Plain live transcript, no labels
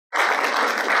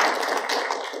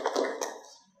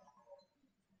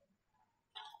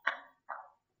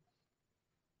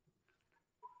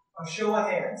A show of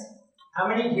hands. How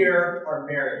many here are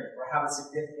married or have a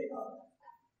significant other?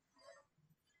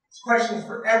 This question is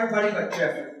for everybody but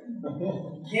Jeffrey.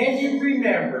 Can you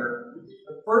remember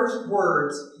the first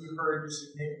words you heard your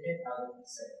significant other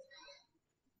say?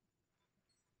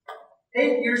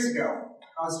 8 years ago,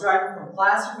 I was driving from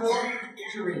Placerville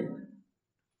to Reno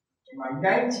in my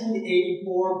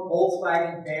 1984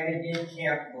 Volkswagen Vanagon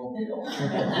Camp Mobile.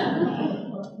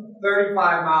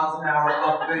 35 miles an hour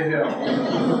up the hill.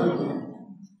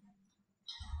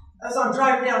 As I'm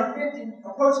driving down 50,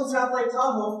 approaching South Lake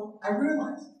Tahoe, I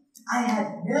realized I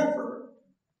had never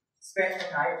spent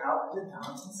a night out in the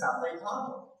mountains in South Lake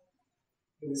Tahoe.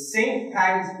 It was St.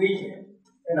 Patty's weekend,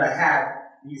 and I had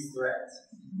these threads.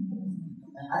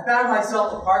 I found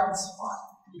myself a parking spot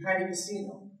behind a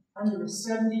casino under a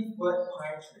 70-foot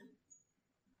pine tree.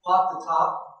 Popped the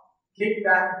top, kicked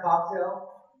back a cocktail,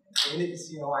 and in the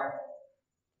casino I head.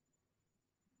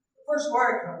 The first bar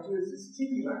I come to is this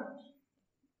tiki lounge.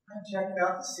 I'm checking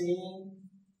out the scene,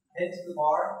 head to the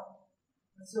bar,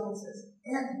 and someone says,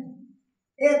 Anthony.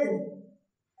 I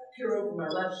peer over my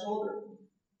left shoulder.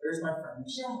 There's my friend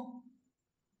Michelle.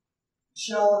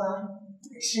 Michelle and I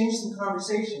exchange some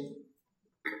conversation.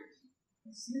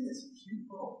 I see this cute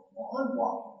little blonde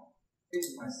walking. I think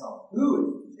to myself,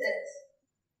 who is this?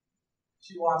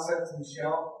 She walks up to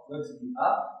Michelle, looks me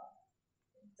up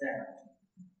and down.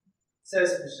 Says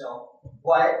to Michelle,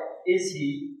 what is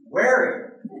he wearing?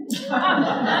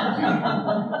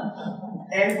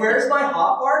 And where's my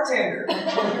hot bartender?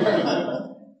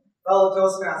 Fellow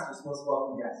Toastmasters, most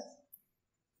welcome guests.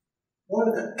 One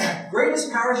of the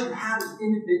greatest powers you have as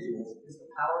individuals is the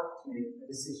power to make a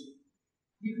decision.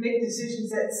 You can make decisions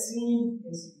that seem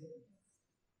insignificant.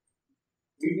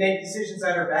 We make decisions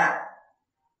that are bad.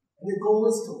 And the goal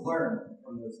is to learn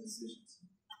from those decisions.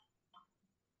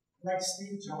 Like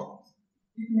Steve Jobs,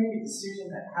 you can make a decision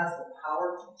that has the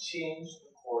power to change the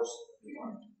course of your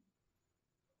life.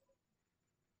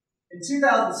 In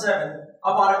 2007, I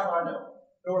bought a condo,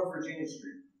 North Virginia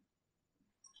Street.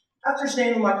 After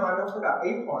staying in my condo for about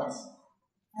 8 months,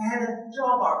 I had a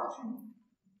job opportunity.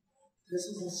 This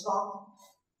was in Stockton.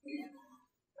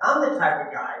 I'm the type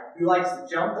of guy who likes to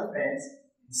jump the fence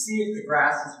and see if the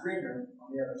grass is greener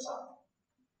on the other side.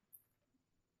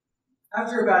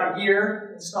 After about a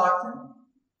year in Stockton,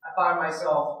 I find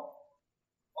myself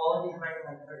falling behind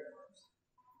my credit cards,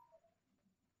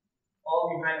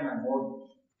 falling behind my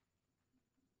mortgage.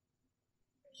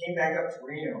 I came back up to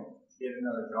Reno to get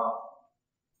another job.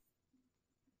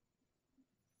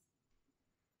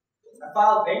 I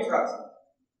filed bankruptcy,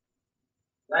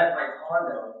 let my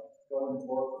condo go into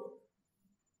foreclosure.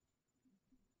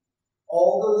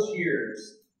 All those years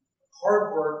of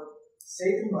hard work,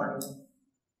 saving money,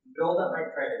 build up my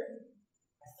credit,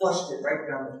 I flushed it right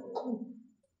down the toilet.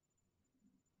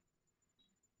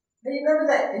 Now, you remember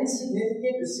that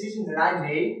insignificant decision that I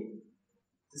made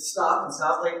to stop in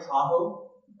South Lake Tahoe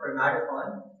for a night of fun?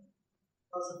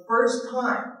 That was the first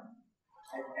time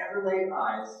I'd ever laid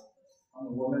eyes on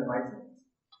the woman of my dreams.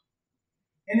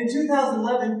 And in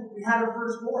 2011, we had our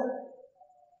first boy.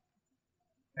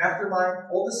 After my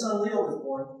oldest son Leo was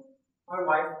born, my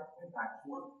wife went back to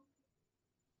work.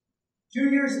 2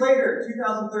 years later,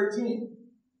 2013,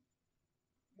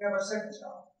 we have our second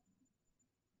child.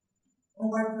 My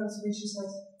wife comes to me, she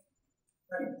says,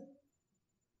 honey,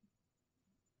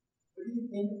 what do you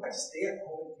think if I stay at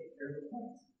home and take care of the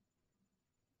plants?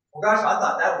 Well, gosh, I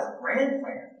thought that was a grand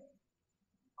plan.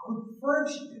 I would prefer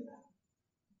if she did that.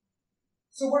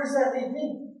 So where does that leave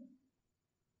me?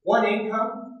 1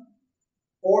 income,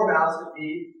 4 mouths to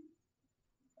feed,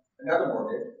 another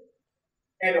mortgage,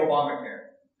 and Obamacare.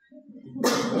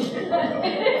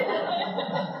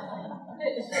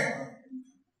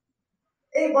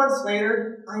 8 months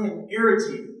later, I am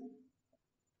irritated,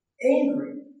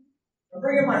 angry. I'm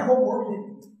bringing my whole work with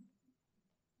me,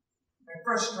 my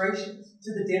frustrations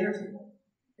to the dinner table.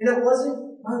 And it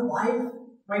wasn't my wife,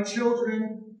 my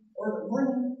children, or the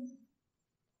money.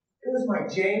 It was my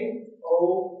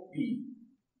J-O-B.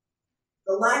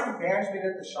 The lack of management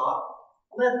at the shop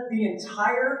left the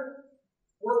entire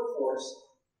workforce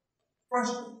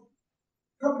frustrated.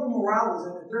 Company morale was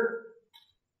in the dirt.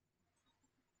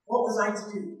 What was I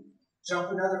to do?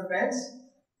 Jump another fence?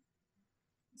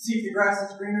 See if the grass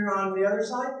is greener on the other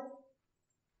side?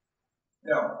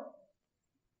 No.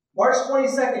 March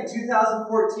 22nd,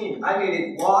 2014, I made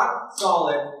a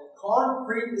rock-solid,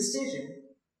 concrete decision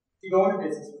to go into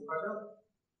business with my brother.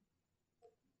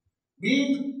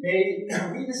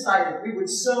 We decided we would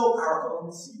sow our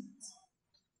own seeds,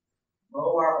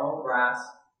 mow our own grass,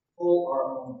 pull our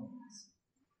own weeds.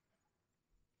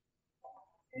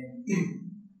 And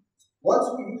Once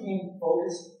we became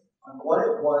focused on what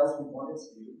it was we wanted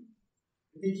to do,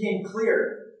 it became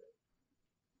clear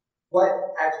what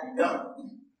had to be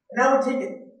done. And I would take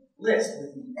a list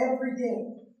with me every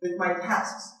day with my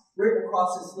tasks written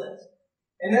across this list.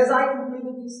 And as I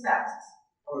completed these tasks,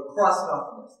 I would cross it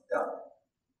off the list. Done.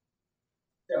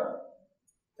 Done.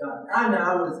 Done. And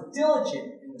I was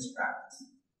diligent in this practice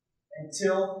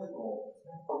until the goal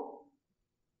was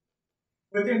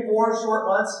met. Within 4 short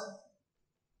months,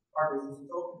 our business was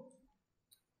open.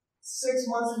 6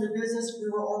 months into business, we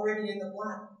were already in the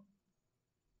black.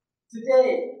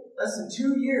 Today, less than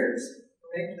 2 years from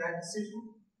making that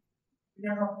decision, we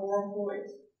now have 4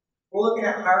 employees. We're looking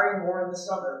at hiring more in the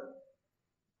summer.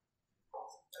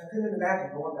 I couldn't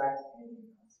imagine going back to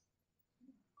anything else.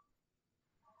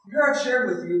 Here I've shared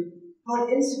with you how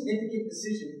an insignificant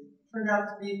decision turned out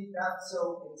to be not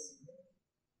so insignificant.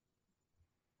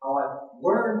 How I've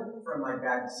learned from my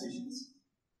bad decisions,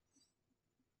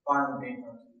 filing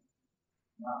bankruptcy,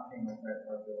 not paying my credit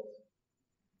card bills,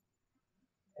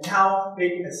 and how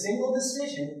making a single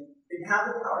decision can have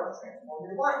the power to transform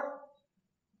your life.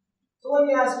 So let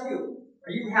me ask you,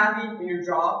 are you happy in your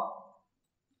job?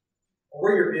 Or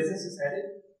where your business is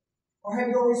headed? Or have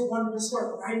you always wanted to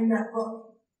start writing that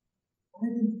book? Or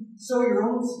maybe sow your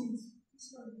own seeds?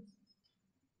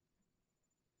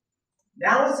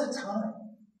 Now is the time.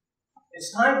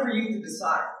 It's time for you to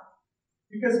decide.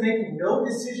 Because making no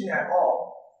decision at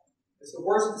all is the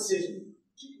worst decision